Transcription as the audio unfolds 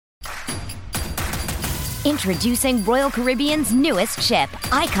Introducing Royal Caribbean's newest ship,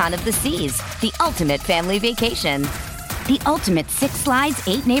 Icon of the Seas, the ultimate family vacation. The ultimate 6 slides,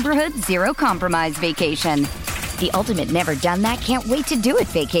 8 neighborhoods, 0 compromise vacation. The ultimate never done that, can't wait to do it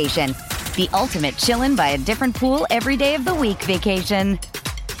vacation. The ultimate chillin' by a different pool every day of the week vacation.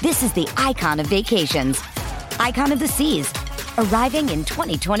 This is the Icon of vacations. Icon of the Seas, arriving in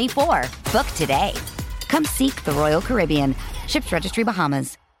 2024. Book today. Come seek the Royal Caribbean. Ships Registry,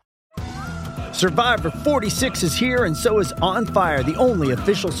 Bahamas. Survivor 46 is here, and so is On Fire, the only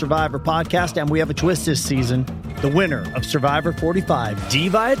official Survivor podcast, and we have a twist this season. The winner of Survivor 45, Dee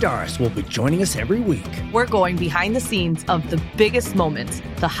Valladares, will be joining us every week. We're going behind the scenes of the biggest moments,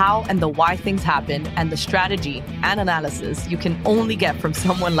 the how and the why things happen, and the strategy and analysis you can only get from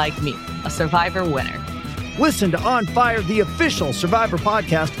someone like me, a Survivor winner. Listen to On Fire, the official Survivor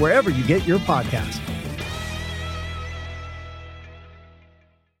podcast, wherever you get your podcast.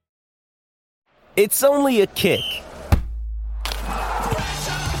 It's only a kick,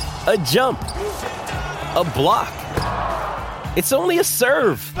 a jump, a block. It's only a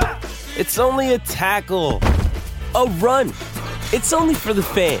serve. It's only a tackle, a run. It's only for the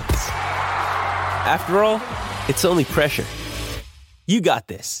fans. After all, it's only pressure. You got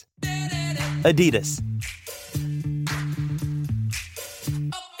this. Adidas.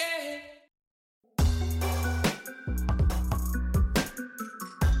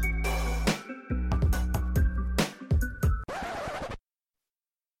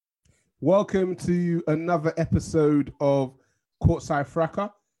 Welcome to another episode of Courtside Fracas.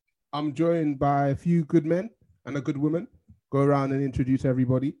 I'm joined by a few good men and a good woman. Go around and introduce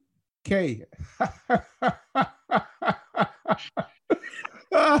everybody. Kay. Hey,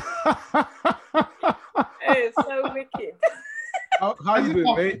 it's so wicked. How you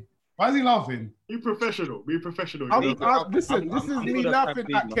doing, mate? Why is he laughing? Be professional. Listen, this is me laughing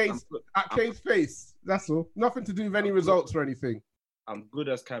at Kay's face. That's all. Nothing to do with any results or anything. I'm good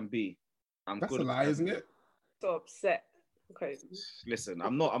as can be. That's a lie, isn't it? So upset. Okay. Listen,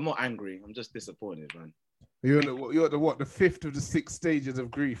 I'm not angry. I'm just disappointed, man. You're the 5th of the 6 stages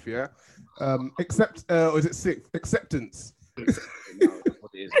of grief, yeah? Or is it 6th? Acceptance. What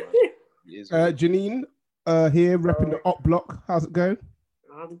it is, man. Janine, here, repping the Op Block. How's it going?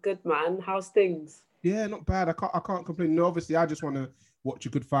 I'm good, man. How's things? Yeah, not bad. I can't complain. No, obviously, I just want to watch a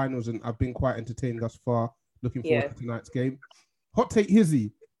good finals, and I've been quite entertained thus far. Looking forward to tonight's game. Hot take,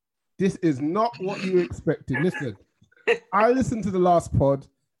 Hizzy. This is not what you expected. Listen, I listened to the last pod,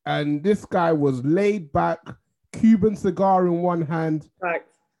 and this guy was laid back, Cuban cigar in one hand, Right.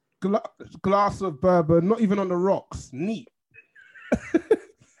 glass of bourbon, not even on the rocks, neat.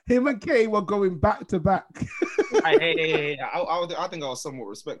 Him and Kay were going back to back. Hey. I think I was somewhat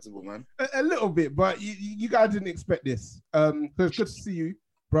respectable, man. A little bit, but you guys didn't expect this. So it's good to see you,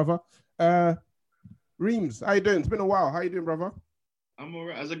 brother. Reams, how you doing? It's been a while. How you doing, brother? I'm all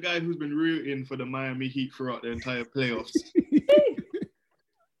right. As a guy who's been rooting for the Miami Heat throughout the entire playoffs,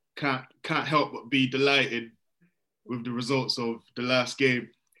 can't help but be delighted with the results of the last game.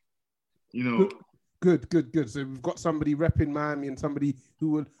 You know. Good. So we've got somebody repping Miami and somebody who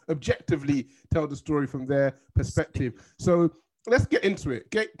will objectively tell the story from their perspective. So let's get into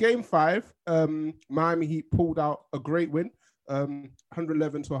it. Game 5, Miami Heat pulled out a great win,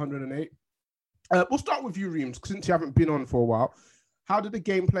 111 to 108. We'll start with you, Reams, since you haven't been on for a while. How did the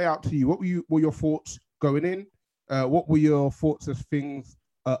game play out to you? What were your thoughts going in? What were your thoughts as things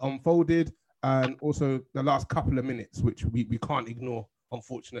unfolded? And also the last couple of minutes, which we can't ignore,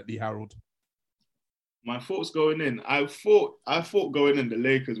 unfortunately, Harold. My thoughts going in, I thought going in the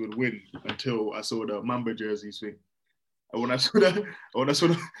Lakers would win until I saw the Mamba jerseys thing. And when I saw the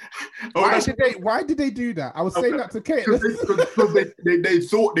Why did they do that? I was saying that to Kate. Because they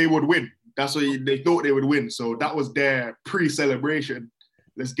thought they would win. That's what they thought they would win. So that was their pre-celebration.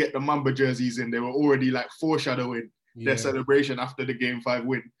 Let's get the Mamba jerseys in. They were already like foreshadowing their celebration after the Game 5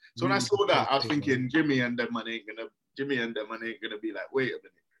 win. So when I saw that, I was thinking Jimmy and them man ain't gonna be like, wait a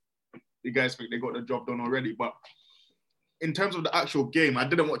minute. You guys think they got the job done already? But in terms of the actual game, I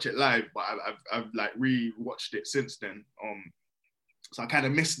didn't watch it live, but I've like re-watched it since then. So I kind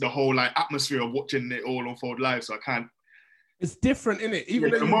of missed the whole like atmosphere of watching it all unfold live. So I can't. It's different, isn't it?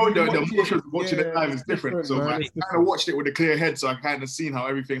 Even the emotion of watching it live is different. So I kind of watched it with a clear head, so I kind of seen how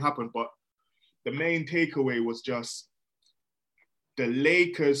everything happened. But the main takeaway was just the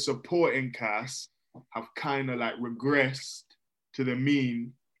Lakers supporting cast have kind of like regressed to the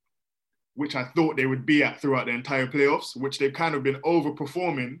mean, which I thought they would be at throughout the entire playoffs, which they've kind of been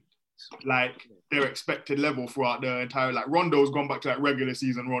overperforming like their expected level throughout the entire, like Rondo's gone back to like regular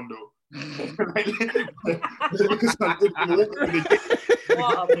season Rondo. What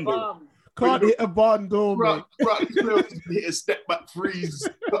a bum. Can't hit a barn door, mate. Hit a step back freeze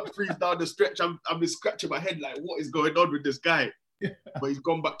down the stretch. I'm just scratching my head like, what is going on with this guy? But he's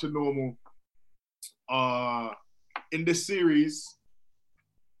gone back to normal. In this series,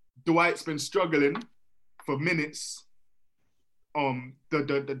 Dwight's been struggling for minutes.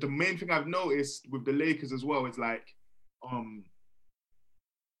 The main thing I've noticed with the Lakers as well is like,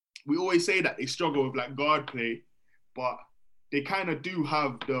 we always say that they struggle with like guard play, but they kind of do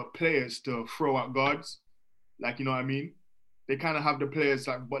have the players to throw out guards. Like, you know what I mean? They kind of have the players,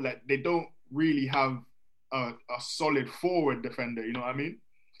 like, but like they don't really have a solid forward defender. You know what I mean?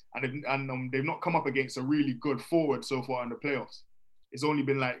 And they've not come up against a really good forward so far in the playoffs. It's only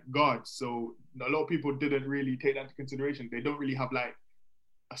been like guards. So a lot of people didn't really take that into consideration. They don't really have like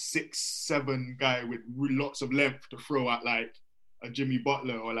a 6'7" guy with lots of length to throw at like a Jimmy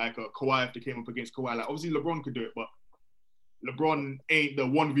Butler or like a Kawhi if they came up against Kawhi. Like obviously LeBron could do it, but LeBron ain't the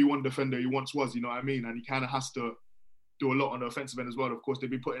 1v1 defender he once was, you know what I mean? And he kind of has to do a lot on the offensive end as well. Of course,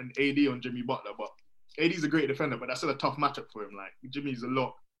 they'd be putting AD on Jimmy Butler, but AD's a great defender, but that's still a tough matchup for him. Like Jimmy's a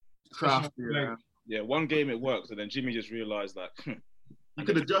lot craftier. Yeah, one game it works, and then Jimmy just realized that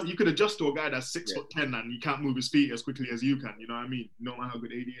you could adjust to a guy that's 6'10" and he can't move his feet as quickly as you can. You know what I mean? No matter how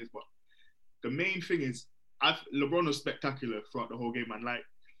good AD is, but the main thing is, LeBron was spectacular throughout the whole game, man. Like,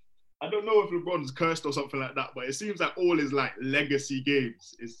 I don't know if LeBron's cursed or something like that, but it seems like all his like legacy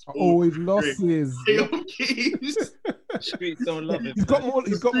games is always losses. Streets don't love it. He's got more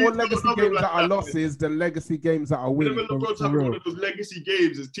legacy games that are losses than legacy games that are wins. Whenever LeBron's having one of those legacy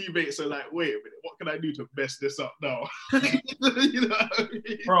games, his teammates are like, "Wait a minute, what can I do to mess this up now?" You know what I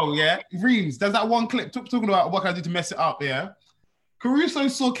mean? Bro, yeah. Reams, there's that one clip talking about what can I do to mess it up. Yeah. Caruso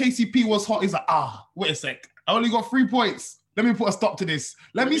saw KCP was hot. He's like, wait a sec. I only got 3 points. Let me put a stop to this.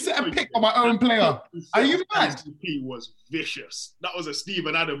 Let me set a pick on my own player. Are you mad? KCP was vicious. That was a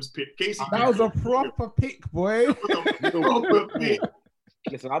Steven Adams pick. KCP that was a proper pick, boy. Proper pick.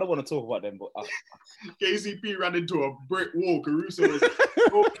 Listen, I don't want to talk about them, but KCP ran into a brick wall. Caruso was...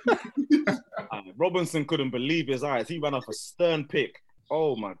 Robinson couldn't believe his eyes. He ran off a stern pick.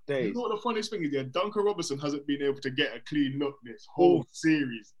 Oh my days. You know what the funniest thing is? Yeah, Duncan Robinson hasn't been able to get a clean look this whole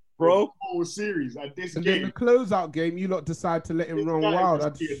series. Bro, whole series at this and game. Then the closeout game, you lot decide to let him run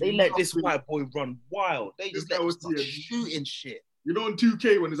wild. They let this white boy run wild. They just let him start shooting shit. You know, on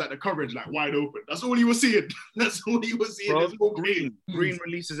 2K when it's like the coverage like wide open. That's all he was seeing. That's all he was seeing. Bro, green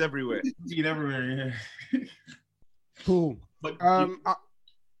releases everywhere. Green everywhere. Yeah. Cool. But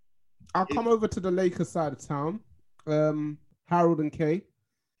I'll come over to the Lakers side of town. Harold and Kay.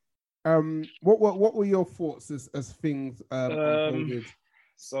 What were your thoughts as things unfolded?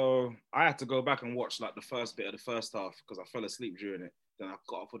 So I had to go back and watch like the first bit of the first half because I fell asleep during it. Then I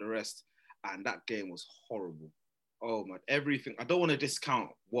got up for the rest, and that game was horrible. Oh my, everything. I don't want to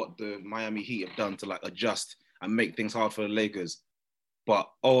discount what the Miami Heat have done to like adjust and make things hard for the Lakers, but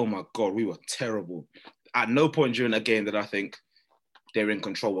oh my God, we were terrible. At no point during that game did I think they're in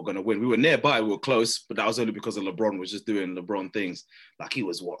control, we're going to win. We were nearby, we were close, but that was only because of LeBron was just doing LeBron things. Like he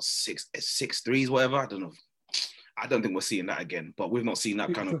was what, six threes, whatever. I don't know. I don't think we're seeing that again, but we've not seen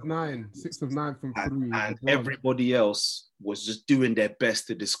that kind of 6 of 9 from three. And everybody else was just doing their best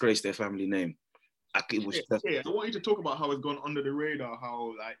to disgrace their family name. Like it was. I want you to talk about how it's gone under the radar,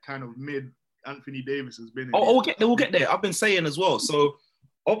 how like kind of mid Anthony Davis has been. We'll get there. I've been saying as well. So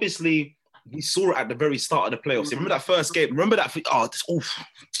obviously we saw it at the very start of the playoffs. Remember that first game? Remember that?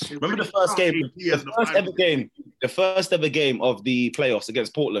 Remember the first game? The first ever game of the playoffs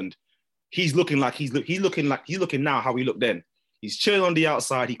against Portland. He's looking now how he looked then. He's chilling on the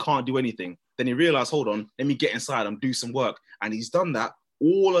outside. He can't do anything. Then he realized, hold on, let me get inside and do some work. And he's done that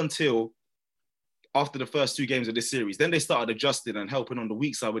all until after the first 2 games of this series. Then they started adjusting and helping on the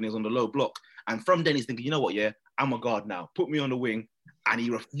weak side when he was on the low block. And from then he's thinking, you know what, yeah, I'm a guard now. Put me on the wing. And he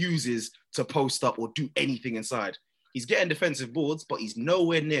refuses to post up or do anything inside. He's getting defensive boards, but he's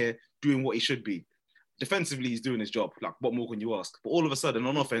nowhere near doing what he should be. Defensively, he's doing his job. Like, what more can you ask? But all of a sudden,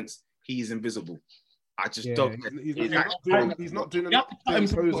 on offense, he is invisible. I just don't. He's not doing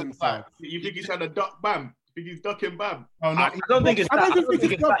anything. You think he's trying to duck Bam? You think he's ducking Bam? Oh, no, I don't think it's that. I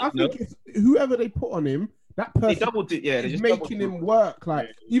think it's whoever they put on him, that person is making him work. Like,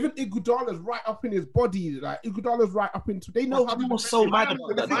 even Iguodala's right up in his body. Like, Iguodala's right up into... They know how to... was so mad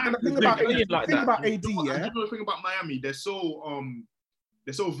about that. The thing about AD, yeah? You know the thing about Miami? They're so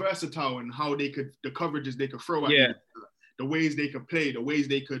versatile in how they could... The coverages they could throw at you. The ways they could play, the ways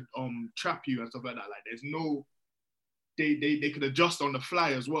they could trap you and stuff like that. Like, there's no... They could adjust on the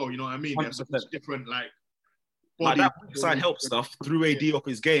fly as well, you know what I mean? There's so much different, like that side help stuff threw AD off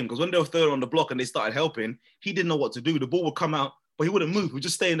his game because when they were third on the block and they started helping, he didn't know what to do. The ball would come out but he wouldn't move. He would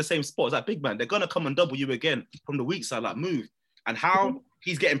just stay in the same spot. It's like, big man, they're going to come and double you again from the weak side, like move. And how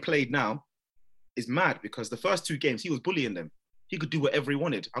he's getting played now is mad because the first 2 games, he was bullying them. He could do whatever he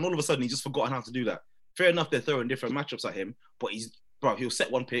wanted. And all of a sudden, he's just forgotten how to do that. Fair enough, they're throwing different matchups at him, but he'll set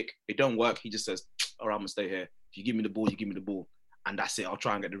one pick. It don't work. He just says, all right, I'm going to stay here. If you give me the ball, you give me the ball. And that's it. I'll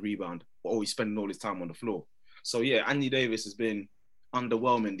try and get the rebound. But he's spending all his time on the floor. So, yeah, Anthony Davis has been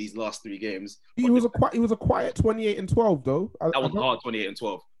underwhelming these last 3 games. He was a quiet 28 and 12 though. That was hard 28 and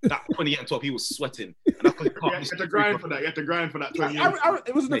 12. That 28 and 12, he was sweating. And that's you had to grind for that. You had to grind for that 28.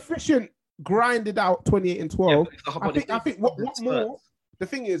 It was an efficient, grinded out 28 and 12. Yeah, I think what more. The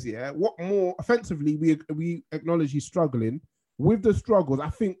thing is, what more offensively we acknowledge he's struggling. With the struggles, I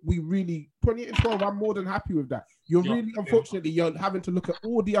think we really 28 and 12. I'm more than happy with that. Unfortunately, you're having to look at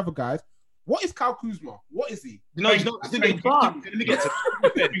all the other guys. What is Kyle Kuzma? What is he? Let me get to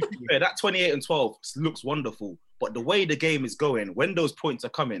that 28 and 12 looks wonderful, but the way the game is going, when those points are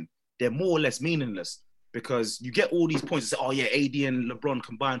coming, they're more or less meaningless because you get all these points and say, oh yeah, AD and LeBron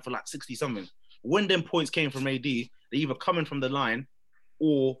combined for like 60 something. When them points came from AD, they're either coming from the line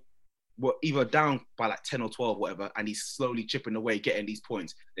or were either down by like 10 or 12, whatever, and he's slowly chipping away, getting these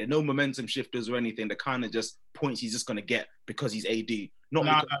points. There are no momentum shifters or anything. They're kind of just points he's just going to get because he's AD. You know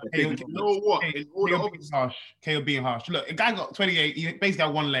what? KO being harsh. Look, a guy got 28. He basically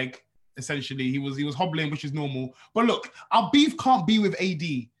had one leg, essentially. He was hobbling, which is normal. But look, our beef can't be with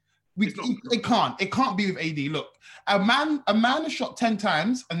AD. It can't be with AD. Look, a man has shot 10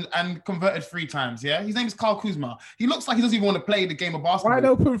 times and converted 3 times. Yeah, his name is Kyle Kuzma. He looks like he doesn't even want to play the game of basketball. Wide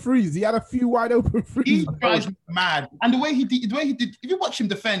open threes. He had a few wide open threes. He drives me mad. And the way he did. If you watch him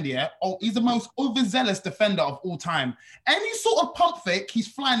defend, he's the most overzealous defender of all time. Any sort of pump fake, he's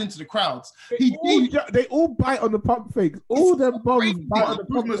flying into the crowds. They all bite on the pump fake. All them bombs bite on the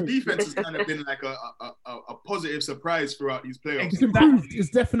pump Kuzma's fake. defense has kind of been like a positive surprise throughout these playoffs. It's improved. It's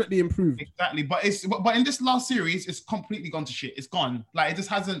definitely improved. Exactly, but in this last series, it's completely gone to shit. It's gone. Like it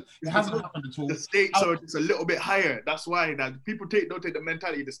hasn't happened at all. The stakes are just a little bit higher. That's why that people don't take the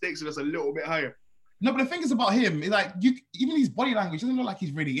mentality. The stakes are just a little bit higher. No, but the thing is about him, is like even his body language doesn't look like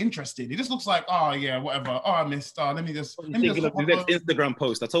he's really interested. He just looks like, oh yeah, whatever. Oh, I missed. Let me just. Instagram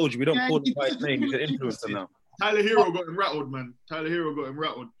post. I told you we don't call him by his name. He's an influencer now. Tyler Hero got him rattled, man. Tyler Hero got him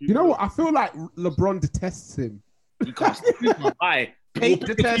rattled. You know what? I feel like LeBron detests him. He can't. Hate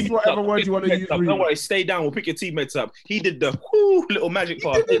the test, whatever word you want to use. Don't worry, stay down. We'll pick your teammates up. He did the little magic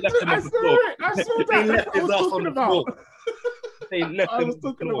pass. They left him on the floor. I saw that. They left his ass on the floor. They left him on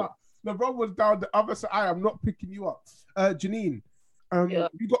the floor. LeBron was down the other side. I am not picking you up. Janine,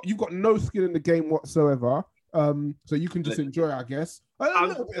 you've got no skin in the game whatsoever. So you can just enjoy, I guess. A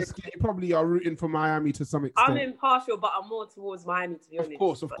little bit of skin. You probably are rooting for Miami to some extent. I'm impartial, but I'm more towards Miami, to be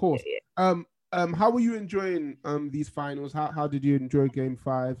honest. Of course. How were you enjoying these finals? How did you enjoy Game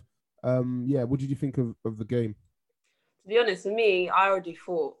 5? What did you think of the game? To be honest, for me, I already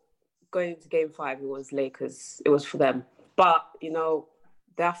thought going into Game 5 it was Lakers. It was for them. But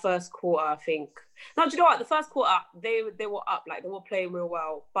their first quarter, I think. No, do you know what? The first quarter, they were up, like they were playing real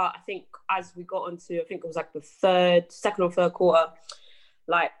well. But I think as we got onto, I think it was like the second or third quarter,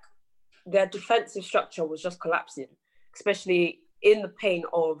 like their defensive structure was just collapsing, especially in the paint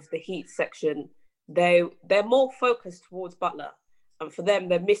of the Heat section. They're more focused towards Butler, and for them,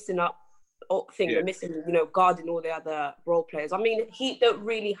 they're missing up. They're missing, guarding all the other role players. I mean, Heat don't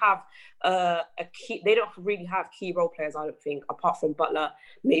really have they don't really have key role players, I don't think, apart from Butler,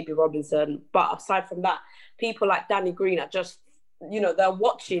 maybe Robinson. But aside from that, people like Danny Green are just, they're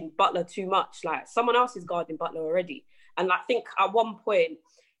watching Butler too much. Like someone else is guarding Butler already. And I think at one point,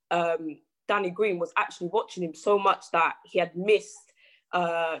 Danny Green was actually watching him so much that he had missed.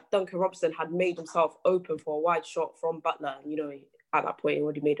 Duncan Robinson had made himself open for a wide shot from Butler. At that point, he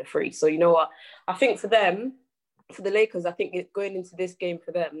already made a 3. So you know what? I think for them, for the Lakers, I think going into this game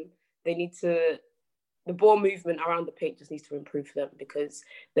for them, they need to, the ball movement around the paint just needs to improve for them because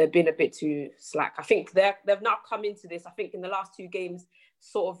they've been a bit too slack. I think they've now come into this, I think in the last 2 games,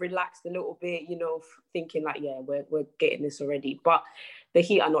 sort of relaxed a little bit, thinking like, yeah, we're getting this already. But the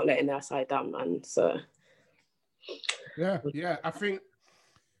Heat are not letting their side down, man. So. Yeah. I think,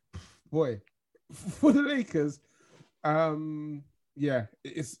 boy, for the Lakers,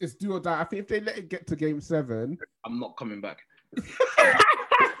 it's do or die. I think if they let it get to Game 7, I'm not coming back.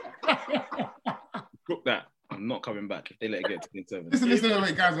 Look that. I'm not coming back if they let it get to Game 7. Listen,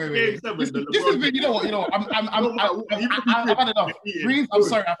 wait, guys, wait. This has been, you know what? I've had enough. Breathe. I'm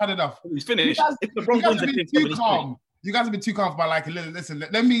sorry, I've had enough. He's finished. You guys have been too calm for my liking. Listen,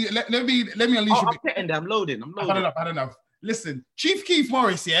 let me unleash a bit. I'm loading. I've had enough. Listen, Chief Keef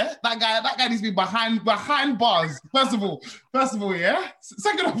Morris, yeah, that guy needs to be behind bars. First of all, yeah.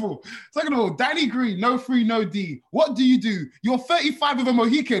 Second of all, Danny Green, no 3, no D. What do? You're 35 with a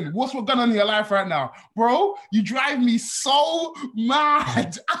Mohican. What's going on in your life right now, bro? You drive me so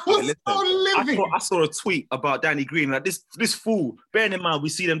mad. I was so livid. I saw a tweet about Danny Green. Like this fool. Bearing in mind, we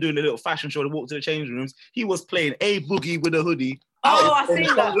see them doing a little fashion show. They walk to the changing rooms. He was playing A Boogie with a hoodie. I seen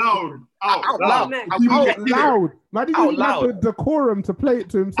that. Out loud. Man didn't even have the decorum to play it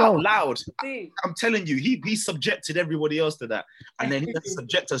to himself. Out loud. I'm telling you, he subjected everybody else to that. And then he has to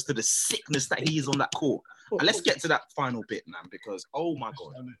subject us to the sickness that he is on that court. And let's get to that final bit, man, because oh my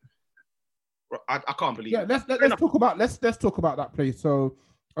God. I can't believe it. Let's talk about that play. So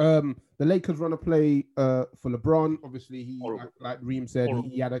the Lakers run a play for LeBron. Obviously, he like Reem said,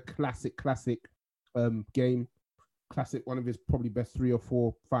 he had a classic game. Classic, one of his probably best 3 or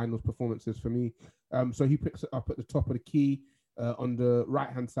 4 finals performances for me. So he picks it up at the top of the key on the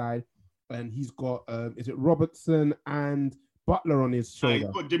right-hand side, and he's got, is it Robertson and Butler on his shoulder? He's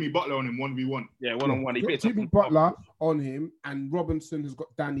got Jimmy Butler on him, 1v1. Yeah, one-on-one. He picks Jimmy Butler on him, and Robinson has got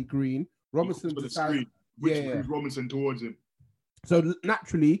Danny Green. Robinson for the screen, which moves Robinson towards him. So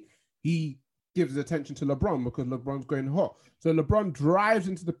naturally, he gives his attention to LeBron because LeBron's going hot. So LeBron drives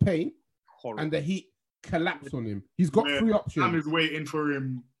into the paint, and the Heat collapse on him. He's got 3 options. Sam is waiting for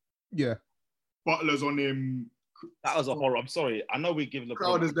him. Yeah. Butler's on him. That was a horror. I'm sorry. I know we give LeBron.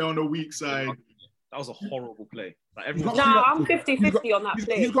 Crowder's there on the weak side. That was a horrible play. Like I'm 50-50 on that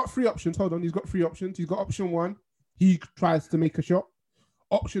play. He's got 3 options. Hold on. He's got 3 options. He's got option 1. He tries to make a shot.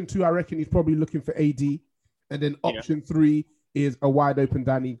 Option 2, I reckon he's probably looking for AD. And then option 3 is a wide open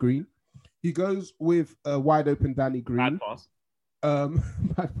Danny Green. He goes with a wide open Danny Green. Bad pass.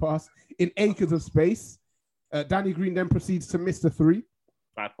 Bad pass. In acres of space. Danny Green then proceeds to miss the 3.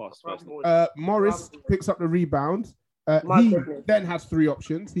 Bad pass. Morris picks up the rebound. He then has 3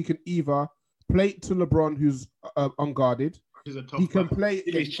 options. He can either play it to LeBron, who's unguarded. He can play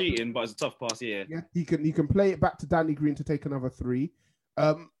it. He's cheating, but it's a tough pass. Yeah. He can play it back to Danny Green to take another 3.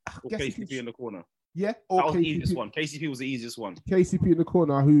 KCP in the corner. Yeah, that was the easiest one. KCP was the easiest one. KCP in the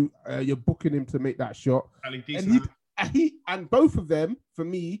corner, who you're booking him to make that shot, and both of them, for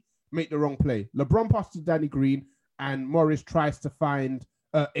me, make the wrong play. LeBron passes to Danny Green, and Morris tries to find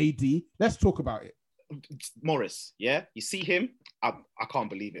AD. Let's talk about it. Morris, yeah, you see him. I can't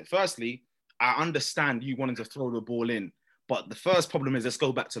believe it. Firstly, I understand you wanting to throw the ball in, but the first problem is let's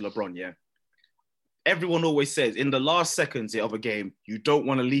go back to LeBron. Yeah, everyone always says in the last seconds of a game, you don't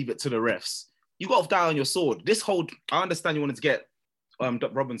want to leave it to the refs. You got to die on your sword. I understand you wanted to get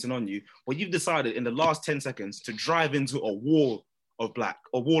Robinson on you, but you've decided in the last 10 seconds to drive into a wall of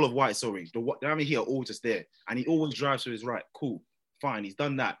white, sorry. The here are all just there. And he always drives to his right. Cool. Fine. He's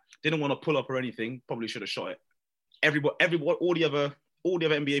done that. Didn't want to pull up or anything. Probably should have shot it. All the other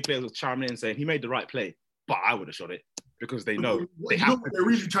NBA players were chiming in and saying he made the right play, but I would have shot it because they know. What they're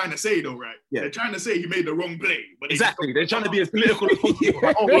really trying to say though, right? Yeah. They're trying to say he made the wrong play. But exactly. They're trying to be as political as possible.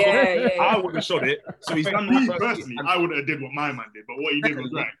 Like, I would have shot it. So he's done that. Personally, I would have did what my man did, but what he did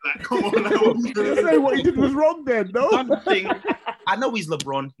was right. Like, come on. Say what he did was wrong then, no? I know he's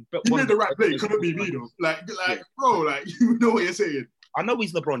LeBron, but he made the right play. Couldn't be me though. Bro, like you know what you're saying. I know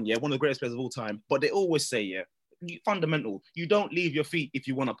he's LeBron, yeah, one of the greatest players of all time, but they always say, yeah, fundamental, you don't leave your feet if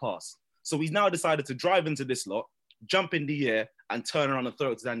you want to pass. So he's now decided to drive into this lot, jump in the air, and turn around and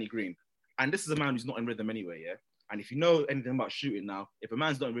throw it to Danny Green. And this is a man who's not in rhythm anyway, yeah? And if you know anything about shooting now, if a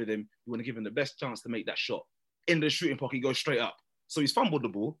man's not in rhythm, you want to give him the best chance to make that shot. In the shooting pocket, he goes straight up. So he's fumbled the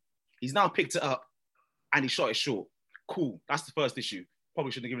ball, he's now picked it up, and he shot it short. Cool, that's the first issue.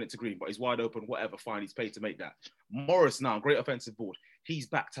 Probably shouldn't have given it to Green, but he's wide open, whatever, fine, he's paid to make that. Morris now, great offensive board. He's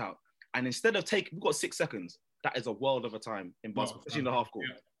backed out. And instead of we've got 6 seconds. That is a world of a time in basketball, especially in the half court.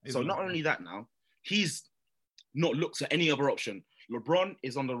 Yeah, so not only that now, he's not looked at any other option. LeBron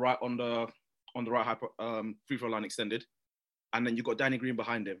is on the right free throw line extended. And then you've got Danny Green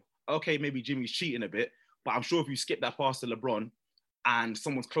behind him. Okay, maybe Jimmy's cheating a bit, but I'm sure if you skip that pass to LeBron and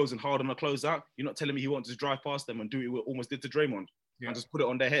someone's closing hard on a closeout, you're not telling me he wants to drive past them and do what he almost did to Draymond and just put it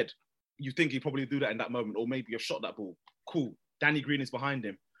on their head. You think he'd probably do that in that moment, or maybe you've shot that ball. Cool. Danny Green is behind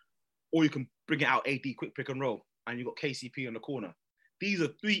him. Or you can bring it out AD, quick pick and roll, and you've got KCP in the corner. These are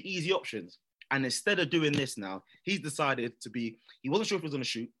 3 easy options. And instead of doing this now, he's decided he wasn't sure if he was going to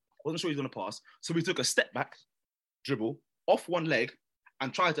shoot, wasn't sure he was going to pass. So he took a step back, dribble, off one leg,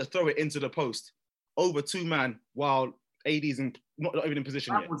 and tried to throw it into the post over 2 man while AD's not even in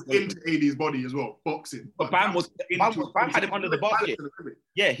position yet. Bam was into AD's body as well, boxing. But Bam had him under the basket.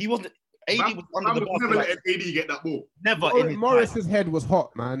 Yeah, he wasn't. AD was under the never basket. let AD get that ball. Never. Morris's head was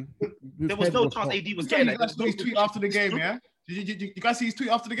hot, man. There was no chance AD was getting You guys saw his tweet after the game, yeah? Did you guys see his tweet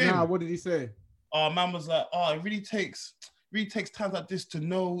after the game? Nah, what did he say? Man was like, it really takes times like this to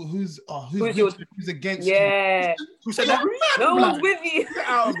know who's against Yeah. you. Who said that? No one's with you. Get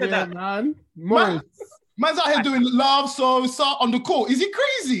out of there, man. Morris. Man's out here doing love so on the court. Is he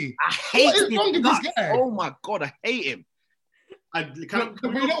crazy? I hate What is wrong with this guy? Oh my God, I hate him. You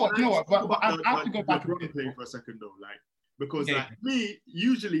know what? But I have to go back and play for a second though, like because like me,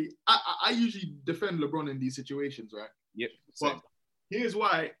 usually I usually defend LeBron in these situations, right? Yep. But here's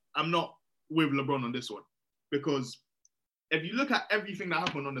why I'm not with LeBron on this one, because if you look at everything that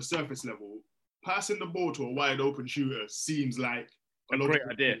happened on the surface level, passing the ball to a wide open shooter seems like a great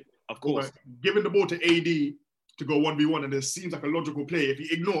idea. Of course, giving the ball to AD to go 1v1 and it seems like a logical play if you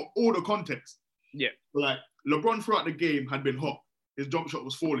ignore all the context. Yeah. But like LeBron throughout the game had been hot. His jump shot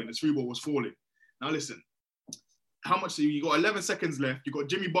was falling. His free ball was falling. Now listen, how much you got 11 seconds left. You got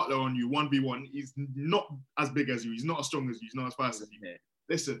Jimmy Butler on you 1v1. He's not as big as you. He's not as strong as you. He's not as fast as you. Yeah.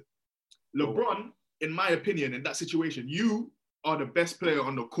 Listen, LeBron, in my opinion, in that situation, you are the best player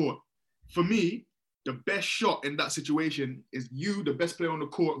on the court. For me, the best shot in that situation is you, the best player on the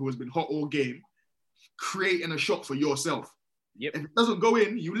court who has been hot all game, creating a shot for yourself. Yep. If it doesn't go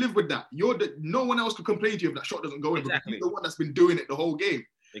in, you live with that. No one else could complain to you if that shot doesn't go in. Exactly. Because you're the one that's been doing it the whole game.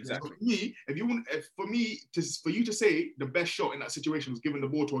 Exactly. So for you to say the best shot in that situation was giving the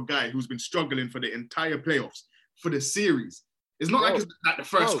ball to a guy who's been struggling for the entire playoffs, for the series. It's not like it's like the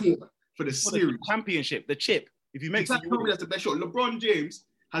first quarter, for the series. The championship, the chip. If you make tell me that's the best shot. LeBron James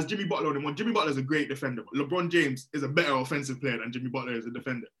has Jimmy Butler on him. One, Jimmy Butler is a great defender. LeBron James is a better offensive player than Jimmy Butler is a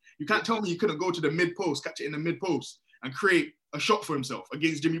defender. You can't tell me you couldn't go to the mid post, catch it in the mid post, and create a shot for himself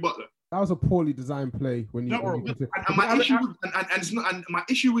against Jimmy Butler. That was a poorly designed play. My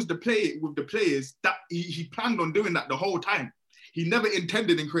issue with the players that he planned on doing that the whole time. He never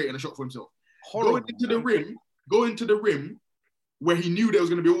intended in creating a shot for himself. Going into the rim where he knew there was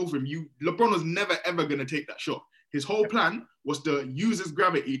going to be all for him. LeBron was never ever going to take that shot. His whole plan was to use his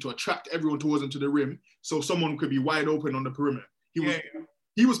gravity to attract everyone towards him to the rim, so someone could be wide open on the perimeter.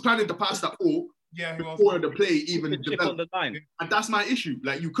 He was planning to pass that ball before the play even developed. And that's my issue.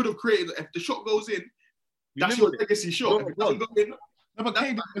 Like, you could have created, if the shot goes in, that's your legacy shot. If it doesn't go in, no, but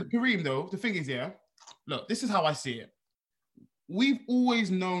Kareem, though, the thing is, look, this is how I see it. We've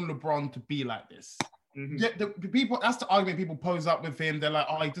always known LeBron to be like this. Mm-hmm. Yeah, the people, that's the argument people pose up with him. They're like,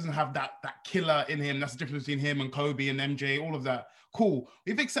 he doesn't have that killer in him. That's the difference between him and Kobe and MJ, all of that. Cool.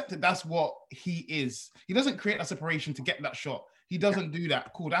 We've accepted that's what he is. He doesn't create that separation to get that shot. He doesn't do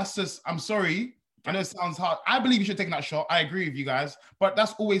that. Cool. That's just, I'm sorry. I know it sounds hard. I believe he should take that shot. I agree with you guys. But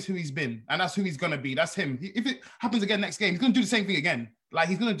that's always who he's been. And that's who he's going to be. That's him. If it happens again next game, he's going to do the same thing again. Like,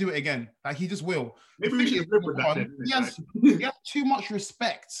 he's going to do it again. Like, he just will. Maybe we should live with that. He has too much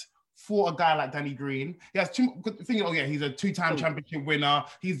respect for a guy like Danny Green. He has too much thinking, he's a two-time championship winner.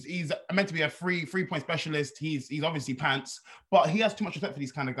 He's meant to be a three-point specialist. He's obviously pants. But he has too much respect for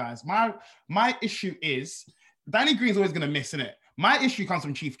these kind of guys. My issue is Danny Green's always going to miss, innit? My issue comes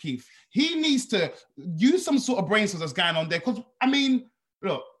from Chief Keef. He needs to use some sort of brain cells that's going on there. Because, I mean,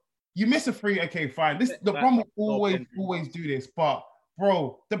 look, you miss a free, okay, fine. LeBron will always do this. But,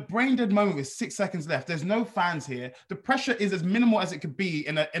 bro, the brain dead moment with 6 seconds left. There's no fans here. The pressure is as minimal as it could be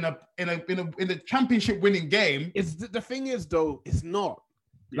in a championship winning game. The thing is, though, it's not.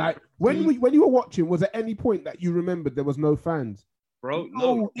 Like, when you were watching, was at any point that you remembered there was no fans? Bro,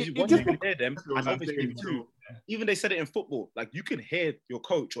 no. You can hear them. And obviously, too. Even they said it in football. Like, you can hear your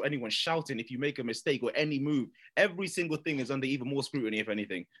coach or anyone shouting if you make a mistake or any move. Every single thing is under even more scrutiny, if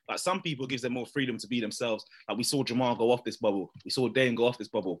anything. Like, some people gives them more freedom to be themselves. Like, we saw Jamal go off this bubble. We saw Dane go off this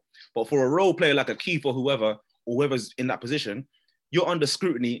bubble. But for a role player like a Keef or whoever's in that position, you're under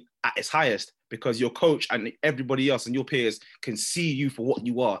scrutiny at its highest because your coach and everybody else and your peers can see you for what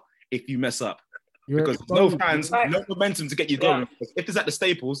you are if you mess up. Because no fans, no momentum to get you going. If it's at the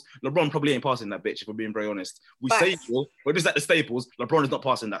Staples, LeBron probably ain't passing that bitch, if we're being very honest. We say so, but if it's at the Staples, LeBron is not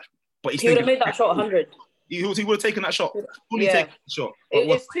passing that. But he would have made that shot 100. He would have taken that shot.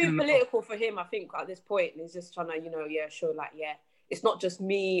 It's too political for him, I think, at this point. He's just trying to, it's not just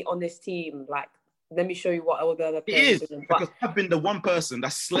me on this team. Like, let me show you what all the other players are doing. Because I've been the one person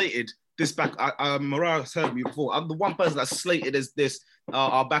that's slated this back. Mariah's heard me before. I'm the one person that's slated as this,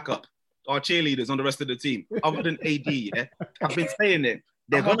 our backup. Our cheerleaders on the rest of the team, other than AD, I've been saying it.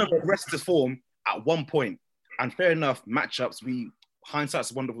 They're going to regress to form at one point. And fair enough, matchups,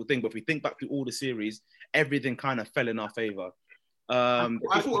 hindsight's a wonderful thing, but if we think back to all the series, everything kind of fell in our favor.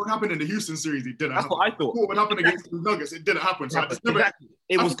 I thought it would happen in the Houston series. It didn't. That's happen. what I thought. It would happen against the Nuggets. It didn't happen. So Exactly.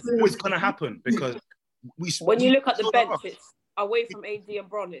 It was always going to happen because when you look at the bench, it's away from AD and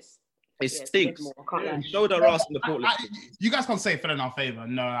Bron. It stinks. We showed our ass in the Portland. You guys can't say it fell in our favor.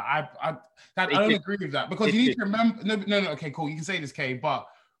 No, I don't agree with that because you need to remember. No. Okay, cool. You can say this, Kay. But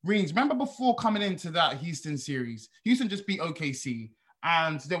Reens, remember before coming into that Houston series, Houston just beat OKC,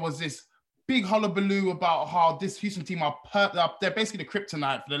 and there was this big hullabaloo about how this Houston team they're basically the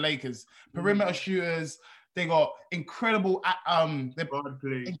kryptonite for the Lakers. Perimeter shooters. They got incredible. They're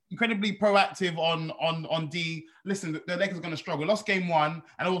incredibly proactive on D. Listen, the Lakers are going to struggle. Lost game 1,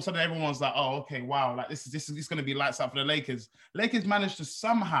 and all of a sudden everyone's like, "Oh, okay, wow! Like this is going to be lights out for the Lakers." Lakers managed to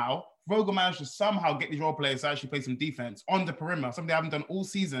somehow get these role players to actually play some defense on the perimeter, something they haven't done all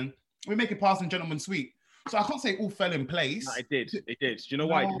season. We make it past in gentleman's sweep. So I can't say it all fell in place. No, it did. Do you know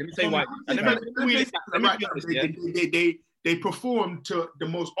why? Let me say why. They performed to the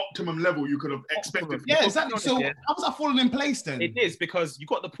most optimum level you could have expected. Yeah, exactly. So how was that falling in place then? It is because you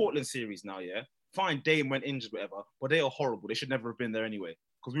got the Portland series now, yeah? Fine, Dame went injured, whatever, but they are horrible. They should never have been there anyway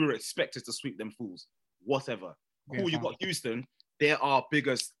because we were expected to sweep them fools. Whatever. Cool, you got Houston. They're our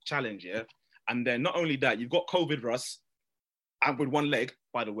biggest challenge, yeah? And then not only that, you've got COVID Russ and with one leg,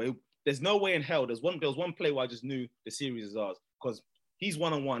 by the way. There's no way in hell. There was one play where I just knew the series is ours because he's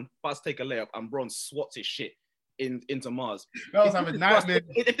one-on-one, about to take a layup, and Bron swats his shit into Mars.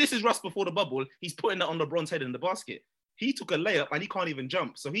 If this is Russ before the bubble, he's putting that on LeBron's head in the basket. He took a layup and he can't even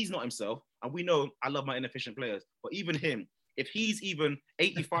jump, so he's not himself. And we know I love my inefficient players, but even him, if he's even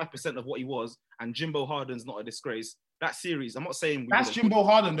 85% of what he was, and Jimbo Harden's not a disgrace, that series, I'm not saying that's Jimbo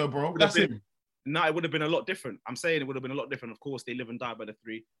Harden though, bro. That's him. No, it would have been a lot different. I'm saying it would have been a lot different. Of course, they live and die by the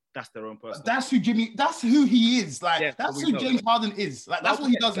 3. That's their own person. That's who he is. Like, that's who James Harden is. Like, that's what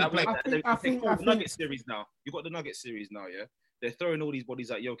he does in the play. I think the Nuggets series now. You've got the Nuggets series now, yeah? They're throwing all these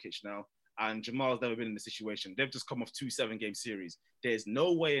bodies at Jokic now, and Jamal's never been in this situation. They've just come off 2 7-game series. There's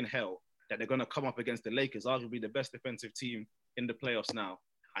no way in hell that they're going to come up against the Lakers, arguably the best defensive team in the playoffs now,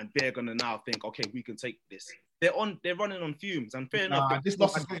 and they're going to now think, okay, we can take this. They're running on fumes, and fair enough. This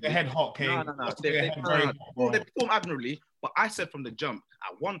loss is going to head hot, Kay. No. They perform admirably, but I said from the jump,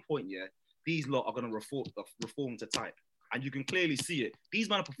 at one point, yeah, these lot are going to reform to type, and you can clearly see it. These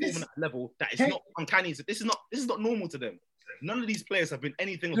men are performing at a level that is not uncanny. This is not normal to them. None of these players have been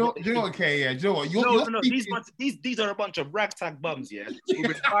anything. Do you know what? No. These are a bunch of ragtag bums, yeah, who've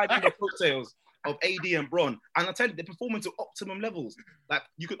been riding the coattails of AD and Bron, and I tell you, they're performing to optimum levels. Like,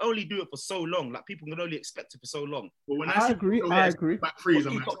 you can only do it for so long. Like, people can only expect it for so long. Well, when I agree. Back freeze,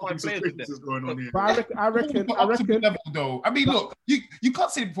 I'm like, is going on here. But I reckon. Level, though. I mean, look, you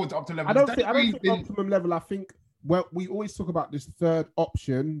can't say before to optimum level. I don't think optimum level. I think we always talk about this third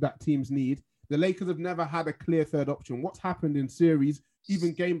option that teams need. The Lakers have never had a clear third option. What's happened in series,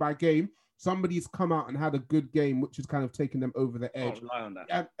 even game by game, somebody's come out and had a good game, which has kind of taken them over the edge. Don't rely on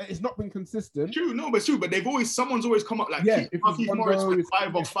that. It's not been consistent. True, but someone's always come up like Keef Morris with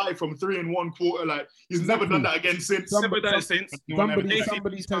 5 of 5 from 3 and one quarter. Like, he's never done that again since. Somebody tends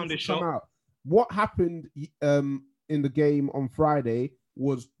to come out. What happened in the game on Friday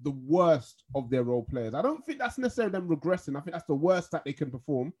was the worst of their role players. I don't think that's necessarily them regressing. I think that's the worst that they can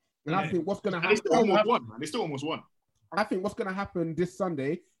perform. And I think what's going to happen... They still almost won. I think what's going to happen this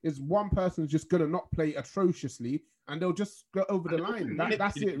Sunday is one person's just going to not play atrociously, and they'll just go over the line.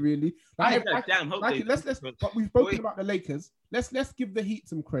 That's it, really. But we've spoken about the Lakers. Let's give the Heat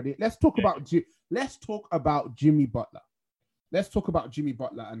some credit. Let's talk about Jimmy Butler. Let's talk about Jimmy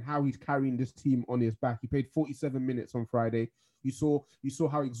Butler and how he's carrying this team on his back. He played 47 minutes on Friday. You saw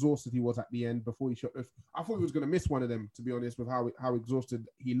how exhausted he was at the end before he shot. I thought he was going to miss one of them, to be honest, with how exhausted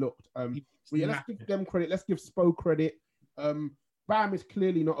he looked. Let's give them credit. Let's give Spo credit. Bam is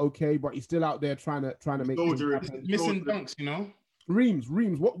clearly not okay, but he's still out there trying to make things happen. Missing dunks, you know. Reams.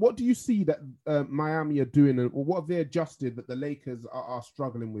 What do you see that Miami are doing, or what have they adjusted that the Lakers are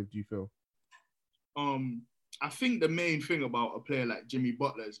struggling with? Do you feel? I think the main thing about a player like Jimmy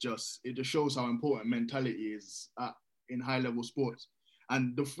Butler is it just shows how important mentality is in high-level sports.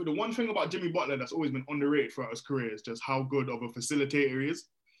 And the one thing about Jimmy Butler that's always been underrated throughout his career is just how good of a facilitator he is.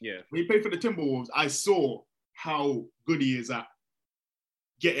 Yeah. When he played for the Timberwolves, I saw how good he is at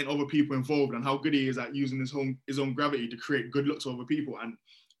getting other people involved and how good he is at using his own gravity to create good looks for other people. And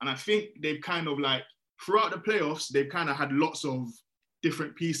I think they've kind of like, throughout the playoffs, they've kind of had lots of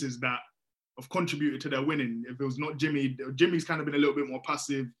different pieces that have contributed to their winning. If it was not Jimmy's kind of been a little bit more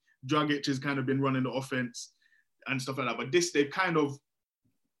passive. Dragic has kind of been running the offense and stuff like that. But they've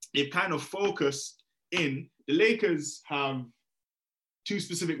kind of focused in. The Lakers have 2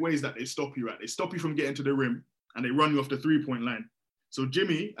 specific ways that they stop you at. They stop you from getting to the rim, and they run you off the 3-point line. So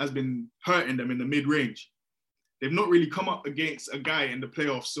Jimmy has been hurting them in the mid-range. They've not really come up against a guy in the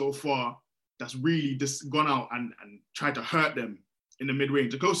playoffs so far that's really just gone out and tried to hurt them in the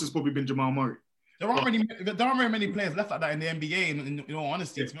mid-range. The closest has probably been Jamal Murray. There aren't very many players left like that in the NBA. In all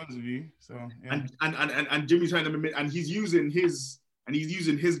honesty, to be honest with you. So yeah. And Jimmy's hurting them in mid, and he's using his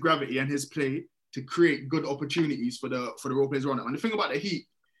gravity and his play to create good opportunities for the role players around him. And the thing about the Heat,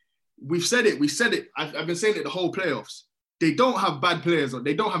 we said it. I've been saying it the whole playoffs. They don't have bad players, or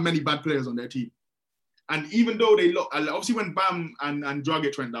they don't have many bad players on their team. And even though they look, obviously when Bam and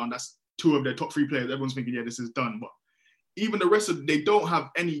Dragic went down, that's two of their top three players. Everyone's thinking, yeah, this is done. But even the rest of, they don't have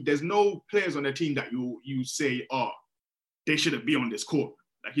any, there's no players on their team that you say, they shouldn't be on this court.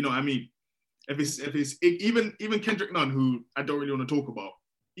 Like, you know what I mean? Even Kendrick Nunn, who I don't really want to talk about,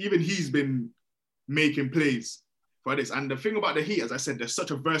 even he's been making plays for this. And the thing about the Heat, as I said, they're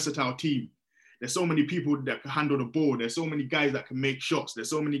such a versatile team. There's so many people that can handle the ball. There's so many guys that can make shots.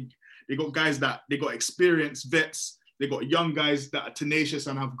 They got guys they got experienced vets. They got young guys that are tenacious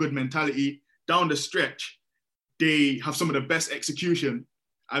and have good mentality. Down the stretch, they have some of the best execution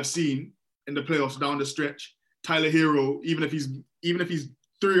I've seen in the playoffs down the stretch. Tyler Hero, even if he's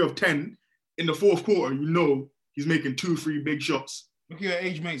 3 of 10 in the fourth quarter, you know he's making 2-3 big shots. Look at your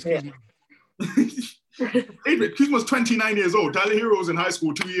age mates, Kuzma. Kuzma's 29 years old. Tyler Hero was in high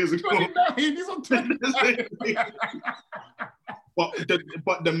school 2 years ago. 29, he's on 29.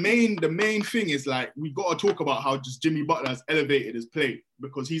 But the main thing is, like, we got to talk about how just Jimmy Butler has elevated his play,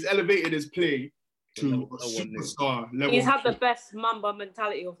 because he's elevated his play to a superstar level. He's had the best Mamba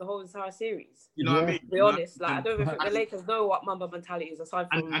mentality of the whole entire series. You know what I mean? To be honest, like, I don't even think the Lakers know what Mamba mentality is aside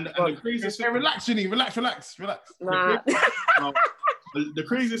from. And the craziest thing, relax, Ginny, relax. Nah. The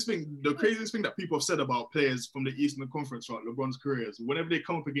craziest thing that people have said about players from the Eastern Conference throughout LeBron's career is whenever they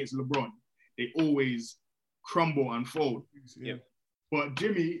come up against LeBron, they always crumble and fold. Yeah. But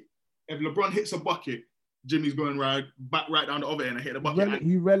Jimmy, if LeBron hits a bucket, Jimmy's going right down the other end and hit the bucket.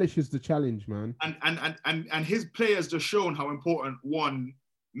 He relishes the challenge, man. And his play has just shown how important, one,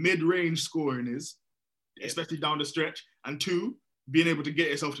 mid-range scoring is, especially down the stretch, and two, being able to get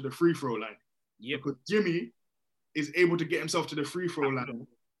yourself to the free throw line. Yeah. Because Jimmy is able to get himself to the free throw line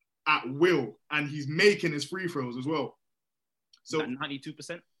at will, and he's making his free throws as well. So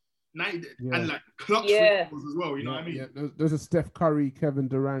 92%. 90 and like clutch free throws as well. You know what I mean? Yeah, there's a Steph Curry, Kevin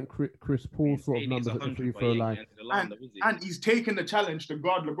Durant, Chris Paul sort of numbers at the free throw line. And he's taken the challenge to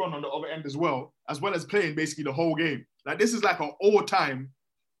guard LeBron on the other end as well as playing basically the whole game. Like, this is like an all-time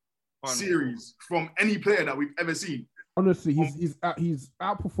series from any player that we've ever seen. Honestly, he's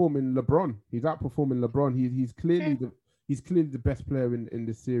outperforming LeBron. He's clearly the best player in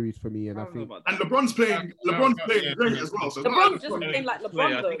this series for me, and I think. And LeBron's playing great as well. So LeBron's just playing like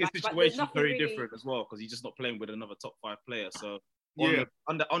LeBron. I think his situation is very different as well, because he's just not playing with another top 5 player. So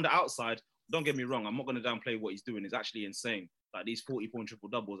on the outside, don't get me wrong, I'm not going to downplay what he's doing. It's actually insane. Like, these 40-point triple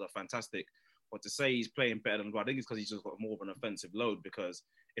doubles are fantastic. But to say he's playing better than LeBron, I think it's because he's just got more of an offensive load. Because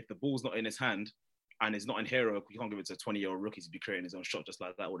if the ball's not in his hand and it's not in Hero, you can't give it to a 20-year-old rookie to be creating his own shot just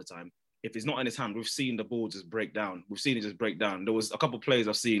like that all the time. If it's not in his hand, we've seen the ball just break down. There was a couple of plays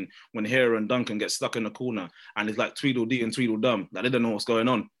I've seen when Hero and Duncan get stuck in the corner and it's like Tweedledee and Tweedledum. Like, they don't know what's going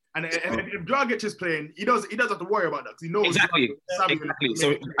on. And if Dragic is playing, he doesn't have to worry about that, because he knows exactly.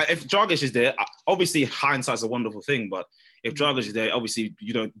 So if Dragic is there, obviously hindsight's a wonderful thing. But if Dragic is there, obviously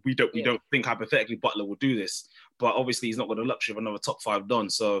we don't think hypothetically Butler will do this. But obviously he's not got the luxury of another top 5 done.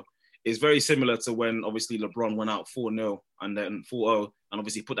 So it's very similar to when obviously LeBron went out 4-0 and then 4-0 and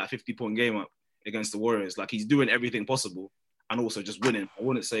obviously put that 50-point game up against the Warriors. Like, he's doing everything possible and also just winning. I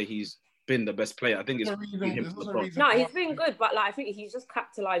wouldn't say he's been the best player. I think it's he's been good, but like, I think he's just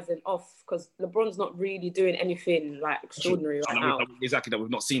capitalizing off, because LeBron's not really doing anything like extraordinary right now. Exactly, that we've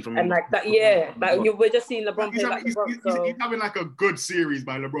not seen from him. And like that, we're just seeing LeBron play like LeBron. He's having like a good series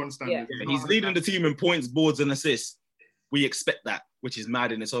by LeBron standards. Yeah. He's leading the team in points, boards, and assists. We expect that, which is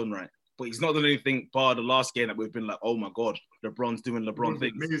mad in its own right. But he's not done anything bar the last game that we've been like, oh my God, LeBron's doing LeBron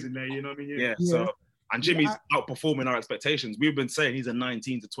things. Amazing there, you know what I mean? Yeah. So, and Jimmy's outperforming our expectations. We've been saying he's a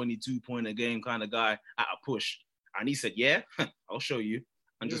 19 to 22 point a game kind of guy at a push. And he said, yeah, I'll show you.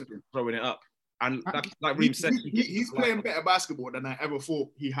 And just been throwing it up. And like Reem said, he's playing better basketball than I ever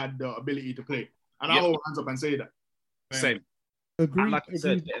thought he had the ability to play. And I'll hold hands up and say that. Same. Agreed. And like I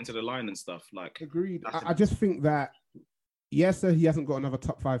said, get into the line and stuff. Like, agreed. I just think that, yes, sir, he hasn't got another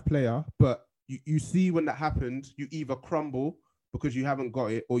top 5 player, but you see when that happens, you either crumble because you haven't got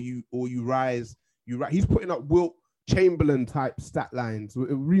it, or you rise. He's putting up Wilt Chamberlain type stat lines.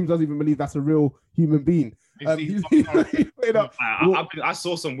 Reams doesn't even believe that's a real human being. I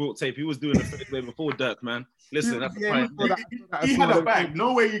saw some Wilt tape. He was doing a fadeaway before Dirk, man. Listen, he had a bag.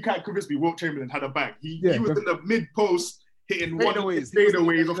 No way you can't convince me Wilt Chamberlain had a bag. He was in the mid post hitting fadeaways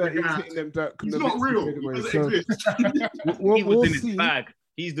off the ground. He's not real. He doesn't exist. He was in his bag.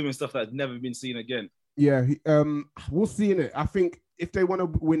 He's doing stuff that's never been seen again. Yeah, we'll see in it. I think if they want to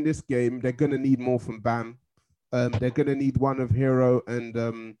win this game, they're gonna need more from Bam. They're gonna need one of Hero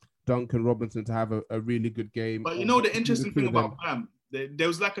and Duncan Robinson to have a really good game. But you know the interesting thing about Bam, there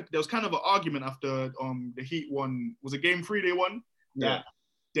was kind of an argument after the Heat won. Was it Game 3 they won? Yeah,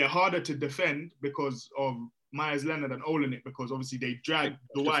 they're harder to defend because of Myers Leonard and Olenek, because obviously they dragged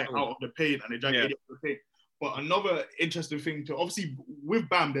Dwight out of the paint and they dragged Eddie out of the paint. But another interesting thing to obviously with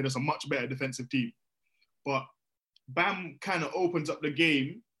Bam, they're just a much better defensive team. But Bam kind of opens up the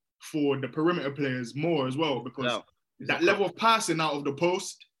game for the perimeter players more as well, because that level of passing out of the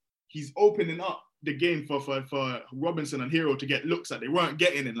post, he's opening up the game for Robinson and Hero to get looks that they weren't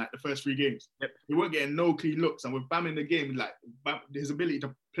getting in like the first 3 games. Yep. They weren't getting no clean looks, and with Bam in the game, like his ability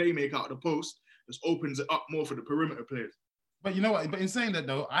to play make out of the post just opens it up more for the perimeter players. But you know what? But in saying that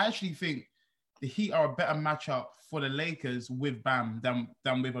though, I actually think the Heat are a better matchup for the Lakers with Bam than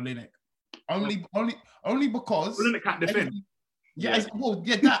with Olenek. Only because Olenek can't defend. That.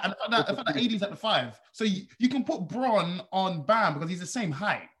 And the fact that AD's at the 5. So you can put Bron on Bam because he's the same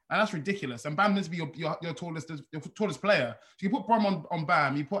height. And that's ridiculous. And Bam needs to be your tallest player. So you put Bron on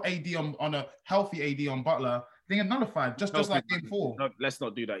Bam, you put AD on a healthy AD on Butler, then you nullify, just like game 4. No, let's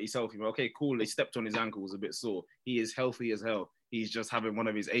not do that. He's healthy. Okay, cool. He stepped on his ankle, was a bit sore. He is healthy as hell. He's just having one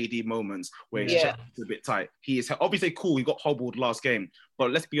of his AD moments where he's just a bit tight. He is obviously cool. He got hobbled last game,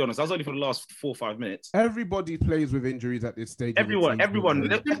 but let's be honest, that was only for the last 4 or 5 minutes. Everybody plays with injuries at this stage. Everyone.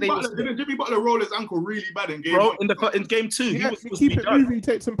 Didn't Jimmy Butler roll his ankle really bad in game 1? In game 2, you keep it moving. You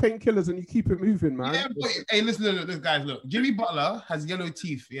take some painkillers and you keep it moving, man. Yeah, but, hey, listen, guys. Look, Jimmy Butler has yellow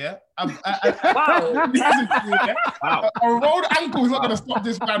teeth. Yeah. Wow. A rolled ankle is not going to stop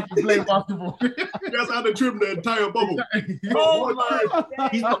this man from playing basketball. He has had to trim the entire bubble. Oh my God.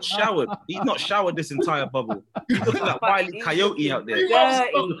 He's not showered. He's not showered this entire bubble. He's looking like Wile E. Coyote out there.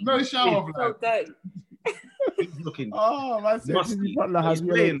 No shower, so dirty. He's looking. Man, Musty. He's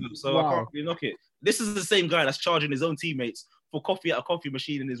playing them, so I can't really knock it. This is the same guy that's charging his own teammates for coffee at a coffee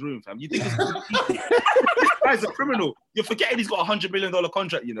machine in his room, fam. You think this guy's a criminal? You're forgetting he's got $100 million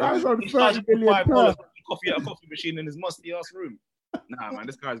contract, you know? He's charging $5 for coffee at a coffee machine in his musty ass room. Nah, man,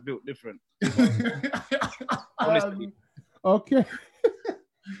 this guy's built different. Honestly. Okay.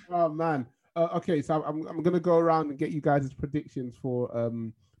 Oh man. Okay, so I'm gonna go around and get you guys' predictions for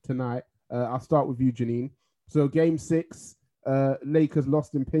tonight. I'll start with you, Janine. So game 6, Lakers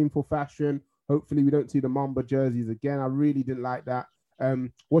lost in painful fashion. Hopefully we don't see the Mamba jerseys again. I really didn't like that.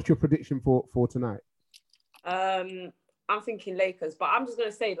 What's your prediction for tonight? I'm thinking Lakers, but I'm just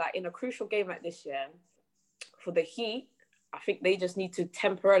gonna say, like, in a crucial game like this year, for the Heat, I think they just need to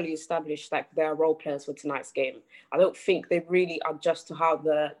temporarily establish like their role players for tonight's game. I don't think they really adjust to how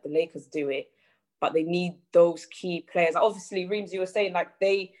the Lakers do it, but they need those key players. Obviously, Reams, you were saying like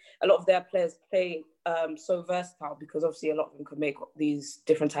a lot of their players play so versatile because obviously a lot of them can make these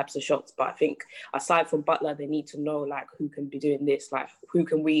different types of shots. But I think aside from Butler, they need to know like who can be doing this, like who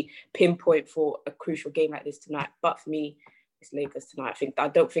can we pinpoint for a crucial game like this tonight. But for me, it's Lakers tonight. I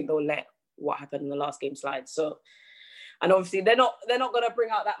don't think they'll let what happened in the last game slide. So. And obviously they're not going to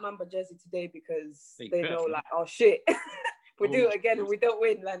bring out that Mamba jersey today because they know like, oh shit, we do it again and we don't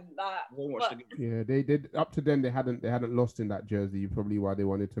win. Like that. Yeah, they did. Up to then, they hadn't lost in that jersey. Probably why they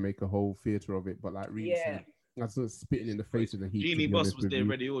wanted to make a whole theatre of it. But like, really, that's not spitting in the face of the Heat. Genie Boss was there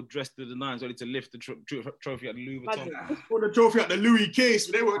ready, all dressed to the nines, ready to lift the trophy at the Louis Vuitton. For the trophy at the Louis case,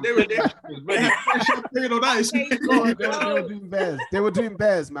 they were there. Champagne on ice. They were doing bears. They were doing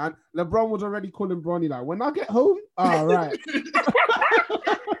bears, man. LeBron was already calling Bronny like, when I get home, all right.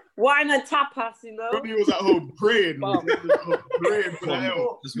 Wine and tapas, you know. Bronny was at home praying.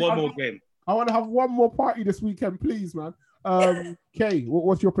 Just one more game. I want to have one more party this weekend, please, man. Kay,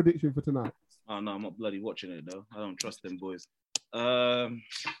 what's your prediction for tonight? Oh no, I'm not bloody watching it though. I don't trust them boys. I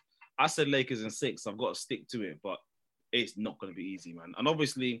said Lakers in 6. I've got to stick to it, but it's not going to be easy, man. And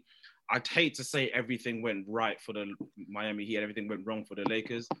obviously, I'd hate to say everything went right for the Miami Heat, everything went wrong for the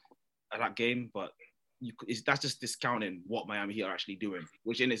Lakers at that game, but that's just discounting what Miami Heat are actually doing,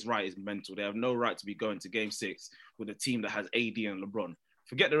 which in its right is mental. They have no right to be going to game 6 with a team that has AD and LeBron.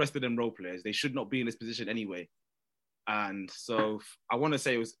 Forget the rest of them role players. They should not be in this position anyway. And so I want to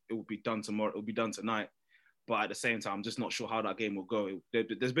say it will be done tomorrow. It will be done tonight. But at the same time, I'm just not sure how that game will go.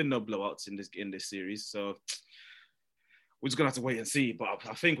 There's been no blowouts in this series. So we're just gonna have to wait and see. But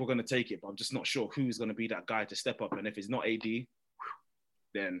I think we're gonna take it. But I'm just not sure who's gonna be that guy to step up. And if it's not AD,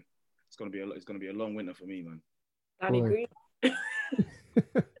 then it's gonna be a long winter for me, man. Danny Green.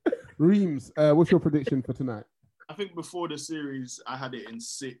 Reams, what's your prediction for tonight? I think before the series, I had it in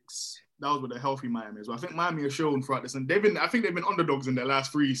 6. That was with a healthy Miami as well. I think Miami has shown throughout this, and I think they've been underdogs in their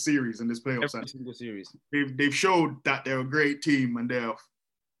last 3 series in this playoffs. Every single series. They've showed that they're a great team and they're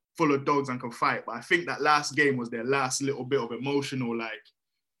full of dogs and can fight. But I think that last game was their last little bit of emotional, like,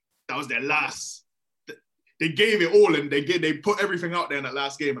 that was their last. They gave it all and they put everything out there in that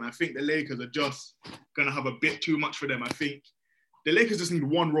last game. And I think the Lakers are just going to have a bit too much for them. I think the Lakers just need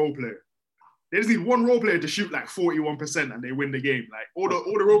one role player. They just need one role player to shoot like 41% and they win the game. Like all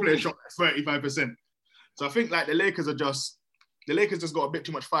the role players shot like 35%. So I think like the Lakers just got a bit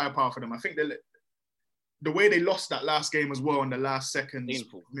too much firepower for them. I think the way they lost that last game as well in the last seconds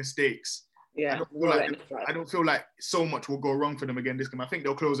mistakes. Yeah, I don't feel like so much will go wrong for them again this game. I think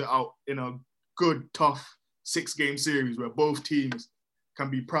they'll close it out in a good, tough 6-game series where both teams can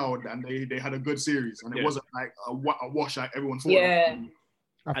be proud and they had a good series and it wasn't like a wash like everyone thought. Yeah.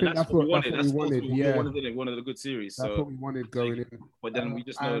 I think that's what we wanted. Yeah, one of the good series. That's what we wanted going in. But then we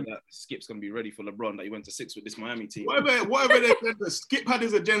just know that Skip's gonna be ready for LeBron. That he went to 6 with this Miami team. Whatever their agenda, Skip had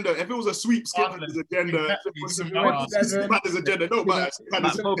his agenda. If it was a sweep, Skip had his agenda. Skip had his agenda. No matter.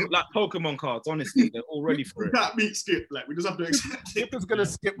 Like Pokemon cards, honestly, they're all ready for it. We can't beat Skip. Like we just have to accept it. Skip is gonna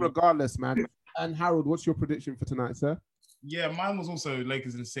skip regardless, man. And Harold, what's your prediction for tonight, sir? Yeah, mine was also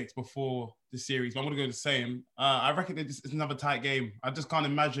Lakers in 6 before the series. But I'm going to go the same. I reckon it's another tight game. I just can't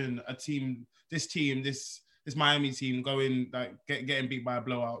imagine this Miami team going like getting beat by a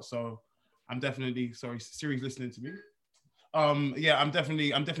blowout. So I'm definitely Siri's listening to me. I'm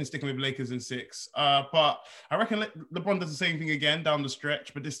definitely sticking with Lakers in 6. But I reckon LeBron does the same thing again down the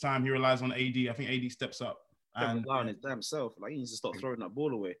stretch, but this time he relies on AD. I think AD steps up. And down his damn self. Like he needs to stop throwing that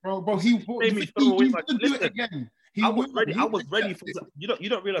ball away. Bro, he made me throw away my do it again. I was ready for you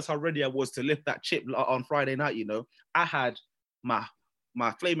don't realize how ready I was to lift that chip on Friday night, you know. I had my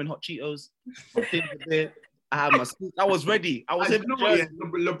flaming hot Cheetos, my ginger beer, I was ready. I was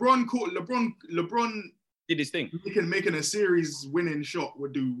LeBron did his thing. Making a series winning shot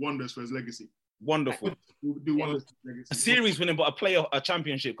would do wonders for his legacy. Wonderful. Do wonders. A series winning, but a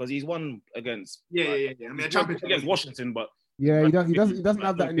championship because he's won against. Yeah. I mean, a championship against Washington, but yeah, he doesn't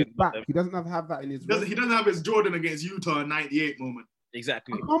have that in his back. He doesn't have that in his. He doesn't have his Jordan against Utah in '98 moment.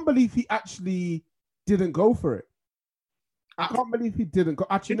 Exactly. I can't believe he actually didn't go for it. I can't believe he didn't go.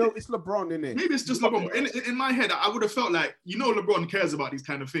 Actually, no, it's LeBron, isn't it? Maybe it's just LeBron. In my head, I would have felt like, LeBron cares about these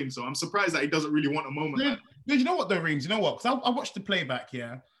kind of things. So I'm surprised that he doesn't really want a moment. Yeah, you know what, though, Reams? You know what? Because I watched the playback,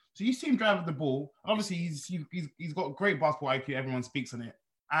 yeah. So you see him driving the ball. Obviously, he's got great basketball IQ. Everyone speaks on it.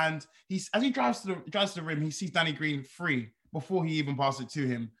 And as he drives to the rim, he sees Danny Green free before he even passed it to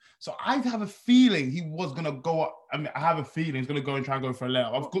him. So I have a feeling he was going to go up. I mean, I have a feeling he's going to go and try and go for a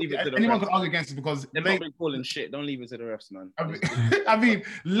layup. Anyone could argue against it because they're not been calling shit. Don't leave it to the refs, man. I mean,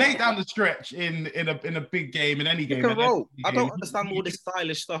 late down the stretch in a big game, in any game. I don't understand all this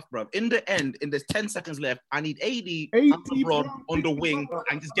stylish stuff, bro. In the end, in there's 10 seconds left, I need AD and LeBron on the wing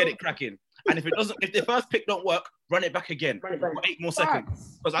and just get it cracking. And if the first pick don't work, run it back again for 8 more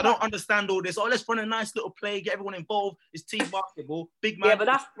seconds. Because I don't understand all this. Let's run a nice little play, get everyone involved. It's team basketball, big man. Yeah, but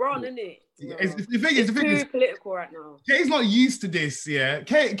that's Bron, isn't it? The thing is, too political right now. K's not used to this. Yeah,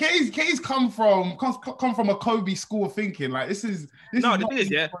 K's come from a Kobe school of thinking. Like this is. The thing is,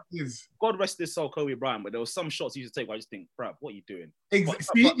 yeah. God rest his soul, Kobe Bryant. But there was some shots he used to take where I just think, bruv, what are you doing?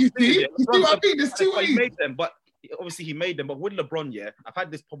 Exactly. You see what I mean? There's two ways. He made them, but. Obviously, he made them, but with LeBron, yeah, I've had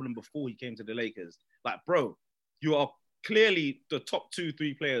this problem before he came to the Lakers. Like, bro, you are clearly the top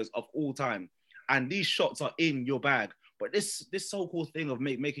 2-3 players of all time, and these shots are in your bag. But this so-called thing of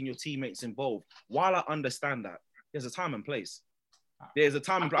making your teammates involved, while I understand that, there's a time and place. There's a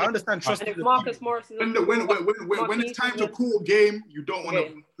time and place. I understand trust. Marcus Morris is when it's time to call game, you don't want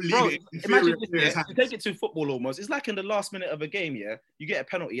to leave it. Imagine this, yeah, you take it to football almost. It's like in the last minute of a game, yeah, you get a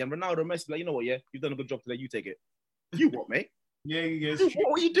penalty, and Ronaldo and Messi, like, you know what, yeah, you've done a good job today. You take it. You what, mate? Yeah.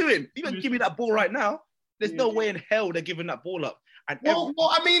 What are you doing? You don't give me that ball right now. There's no way in hell they're giving that ball up. And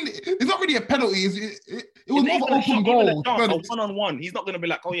I mean, it's not really a penalty. It was more of an open goal. One-on-one. He's not going to be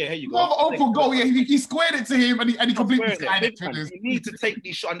like, oh yeah, here you go. More of an open goal. Yeah, he squared it to him, and he completely slided it. You need to take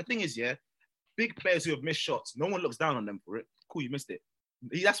these shots. And the thing is, yeah, big players who have missed shots, no one looks down on them for it. Cool, you missed it.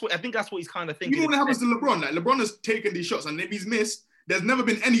 I think that's what he's kind of thinking. You know what happens to LeBron? Like LeBron has taken these shots, and if he's missed, there's never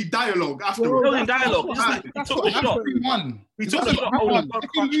been any dialogue afterwards. No dialogue. He took the shot. He took the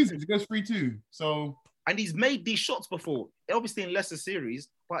shot. He goes 3-2. So. And he's made these shots before, obviously in lesser series,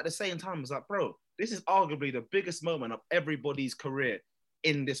 but at the same time, it's like, bro, This is arguably the biggest moment of everybody's career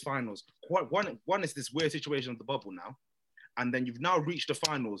in this finals. One is this weird situation of the bubble now. And then you've now reached the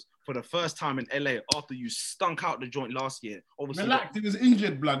finals for the first time in LA after you stunk out the joint last year. Obviously, relax, he was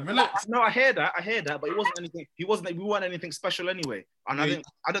injured, blood. Relax. No, I hear that, but it wasn't anything. We weren't anything special anyway. And I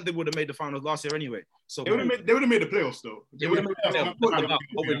don't think we would have made the finals last year anyway. So they would have made the playoffs though. They would have made the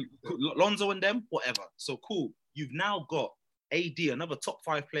playoffs. Lonzo and them, whatever. So cool. You've now got AD, another top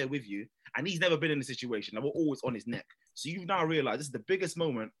 5 player with you, and he's never been in a situation that we're always on his neck. So you've now realized this is the biggest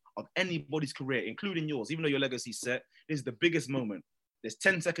moment of anybody's career, including yours, even though your legacy's set. This is the biggest moment. There's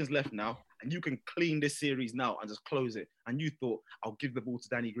 10 seconds left now, and you can clean this series now and just close it. And you thought, I'll give the ball to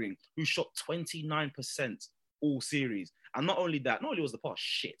Danny Green, who shot 29% all series. And not only that, not only was the pass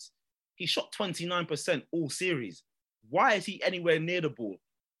shit, he shot 29% all series. Why is he anywhere near the ball?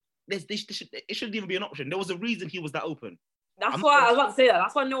 It shouldn't even be an option. There was a reason he was that open. That's why I was about to say that.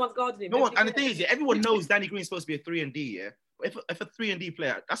 That's why no one's guarding him. No one, and the thing is, everyone knows Danny Green's supposed to be a 3-and-D, yeah? If a 3-and-D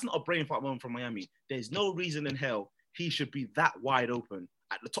player, that's not a brain fart moment from Miami. There's no reason in hell he should be that wide open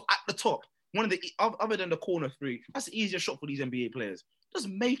at the top. At the top, one of the other than the corner 3, that's the easiest shot for these NBA players. Just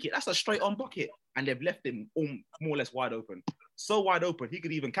make it. That's a straight on bucket, and they've left him more or less wide open. So wide open, he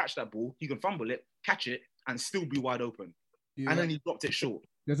could even catch that ball. He can fumble it, catch it, and still be wide open. Yeah. And then he dropped it short.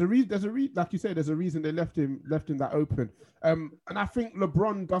 There's a reason. Like you said, there's a reason they left him that open. And I think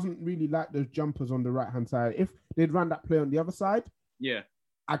LeBron doesn't really like those jumpers on the right hand side. If they'd run that play on the other side, yeah,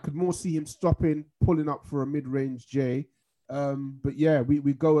 I could more see him stopping, pulling up for a mid range J. But yeah,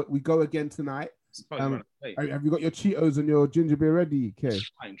 we go again tonight. Have you got your Cheetos and your ginger beer ready, Kay?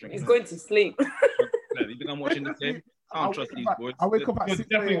 He's going to sleep. You think I'm watching this game? I don't trust these boys. I wake up at You're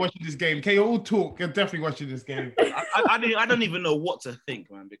definitely watching this game. Kay, all talk. You're definitely watching this game. I don't even know what to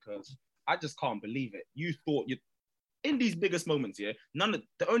think, man, because I just can't believe it. You thought you in these biggest moments, yeah.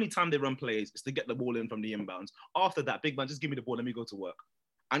 The only time they run plays is to get the ball in from the inbounds. After that, big man, just give me the ball, let me go to work.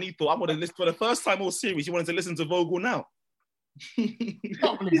 And he thought, I'm gonna listen for the first time all series. He wanted to listen to Vogel now. He's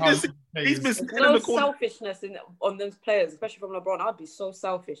been no selfishness on those players, especially from LeBron. I'd be so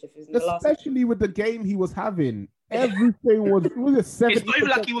selfish if it's in the last. Especially with the game he was having, everything was a 70%. It's not even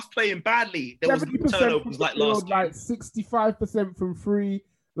like he was playing badly. There was turnovers like last game. Like 65% from 3.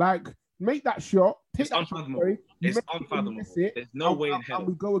 Like make that shot. It's unfathomable. It's unfathomable. There's no way in hell. And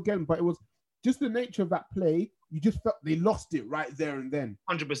we go again, but it was just the nature of that play. You just felt they lost it right there and then.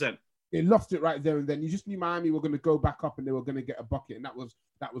 100%. They lost it right there and then. You just knew Miami were going to go back up and they were going to get a bucket, and that was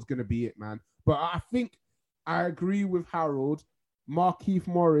going to be it, man. But I think I agree with Harold. Markieff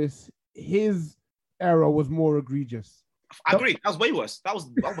Morris, his error was more egregious. I agree. That was way worse. That was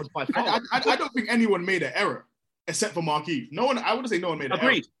by far. I don't think anyone made an error except for Markieff. No one. I wouldn't say no one made an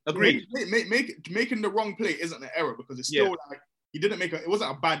error. Agreed. Making the wrong play isn't an error because it's still like he didn't make it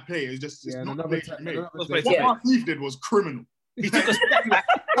wasn't a bad play. It was just not the play he made. What Markieff did was criminal. He took a step back.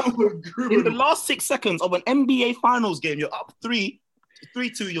 In the last 6 seconds of an NBA Finals game, you're up 3-2,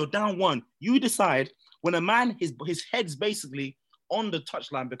 you're down 1. You decide when a man, his head's basically on the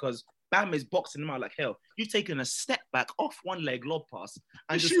touchline because Bam is boxing him out like hell. You've taken a step back off one leg lob pass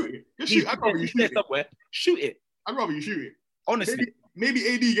and just shoot it. I'd rather you shoot it. Somewhere. Shoot it. I'd rather you shoot it. Honestly. Maybe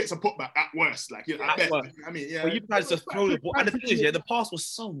AD gets a putback at worst. Like, at best. I mean, yeah. Well, you guys just throw the ball. And the thing is, the pass was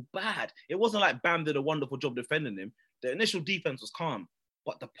so bad. It wasn't like Bam did a wonderful job defending him. The initial defense was calm,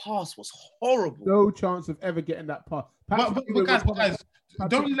 but the pass was horrible. No chance of ever getting that pass. But guys,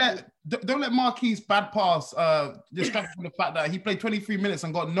 don't let Marquis' bad pass distract from the fact that he played 23 minutes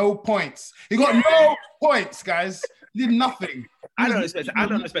and got no points. He got no points, guys. He did nothing. I don't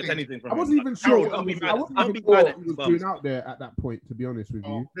expect anything from him. I wasn't even sure what he was doing out there at that point, to be honest with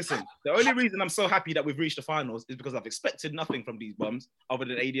you. Listen, the only reason I'm so happy that we've reached the finals is because I've expected nothing from these bums other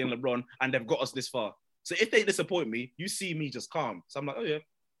than AD and LeBron, and they've got us this far. So if they disappoint me, you see me just calm. So I'm like, oh yeah,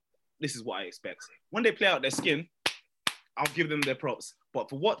 this is what I expect. When they play out their skin, I'll give them their props. But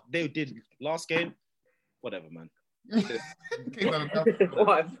for what they did last game, whatever, man. I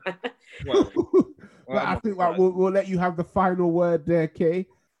think we'll let you have the final word there, Kay.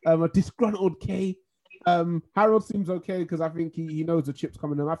 A disgruntled Kay. Harold seems okay because I think he knows the chips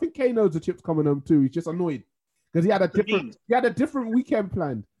coming home. I think Kay knows the chips coming home too. He's just annoyed because he had a different weekend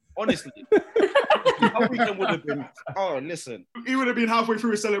planned. Honestly. Our weekend would have been, listen. He would have been halfway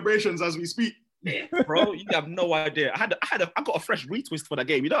through his celebrations as we speak. Yeah, bro, you have no idea. I got a fresh retwist for that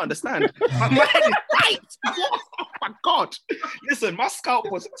game. You don't understand. My head is tight. Oh my God. Listen, my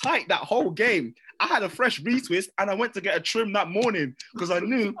scalp was tight that whole game. I had a fresh retwist and I went to get a trim that morning because I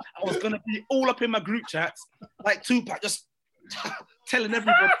knew I was going to be all up in my group chats like Tupac, just telling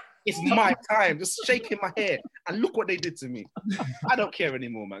everybody, It's my time. Just shaking my hair. And look what they did to me. I don't care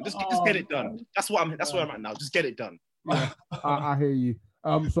anymore, man. Just get it done. That's where I'm at now. Just get it done. Yeah, I hear you.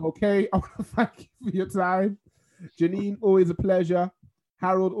 So okay, I want to thank you for your time. Janine, always a pleasure.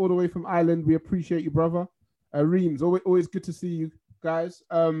 Harold, all the way from Ireland, we appreciate you, brother. Reams, always good to see you guys.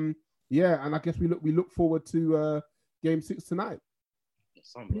 Yeah, and I guess we look forward to Game 6 tonight.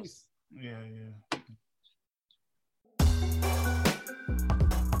 Peace. Yeah.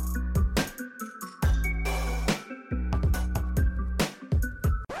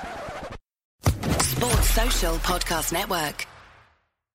 Sports Social Podcast Network.